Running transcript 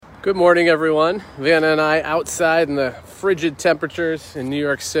Good morning, everyone. Vanna and I outside in the frigid temperatures in New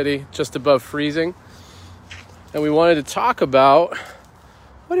York City, just above freezing. And we wanted to talk about,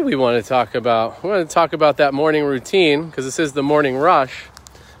 what did we want to talk about? We wanted to talk about that morning routine because this is the morning rush.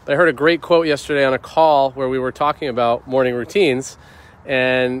 But I heard a great quote yesterday on a call where we were talking about morning routines.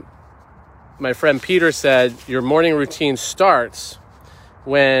 And my friend Peter said, your morning routine starts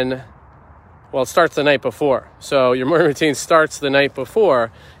it starts the night before. So your morning routine starts the night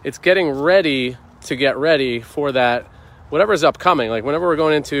before. It's getting ready to get ready for that, whatever's upcoming. Like whenever we're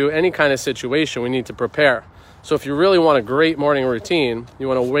going into any kind of situation, we need to prepare. So if you really want a great morning routine, you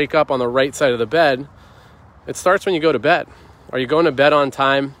want to wake up on the right side of the bed, it starts when you go to bed. Are you going to bed on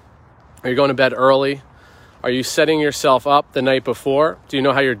time? Are you going to bed early? Are you setting yourself up the night before? Do you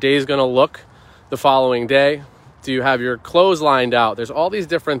know how your day is going to look the following day? Do you have your clothes lined out? There's all these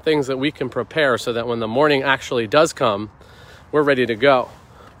different things that we can prepare so that when the morning actually does come, we're ready to go.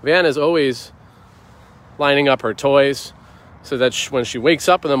 Van is always lining up her toys so that when she wakes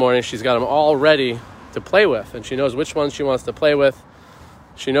up in the morning, she's got them all ready to play with. And she knows which ones she wants to play with.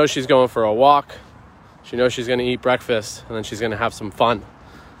 She knows she's going for a walk. She knows she's going to eat breakfast, and then she's going to have some fun.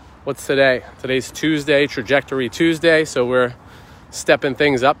 What's today? Today's Tuesday, Trajectory Tuesday, so we're stepping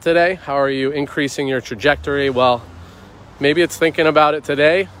things up today. How are you increasing your trajectory? Well, maybe it's thinking about it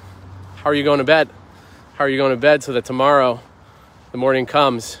today. How are you going to bed? How are you going to bed so that tomorrow the morning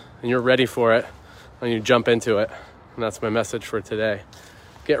comes and you're ready for it and you jump into it? And that's my message for today.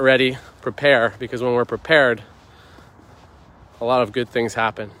 Get ready, prepare, because when we're prepared, a lot of good things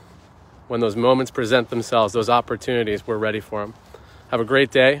happen. When those moments present themselves, those opportunities, we're ready for them. Have a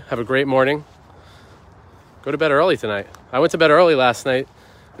great day. Have a great morning. Go to bed early tonight. I went to bed early last night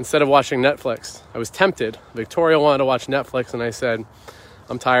instead of watching Netflix. I was tempted. Victoria wanted to watch Netflix, and I said,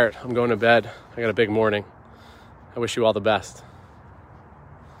 I'm tired. I'm going to bed. I got a big morning. I wish you all the best.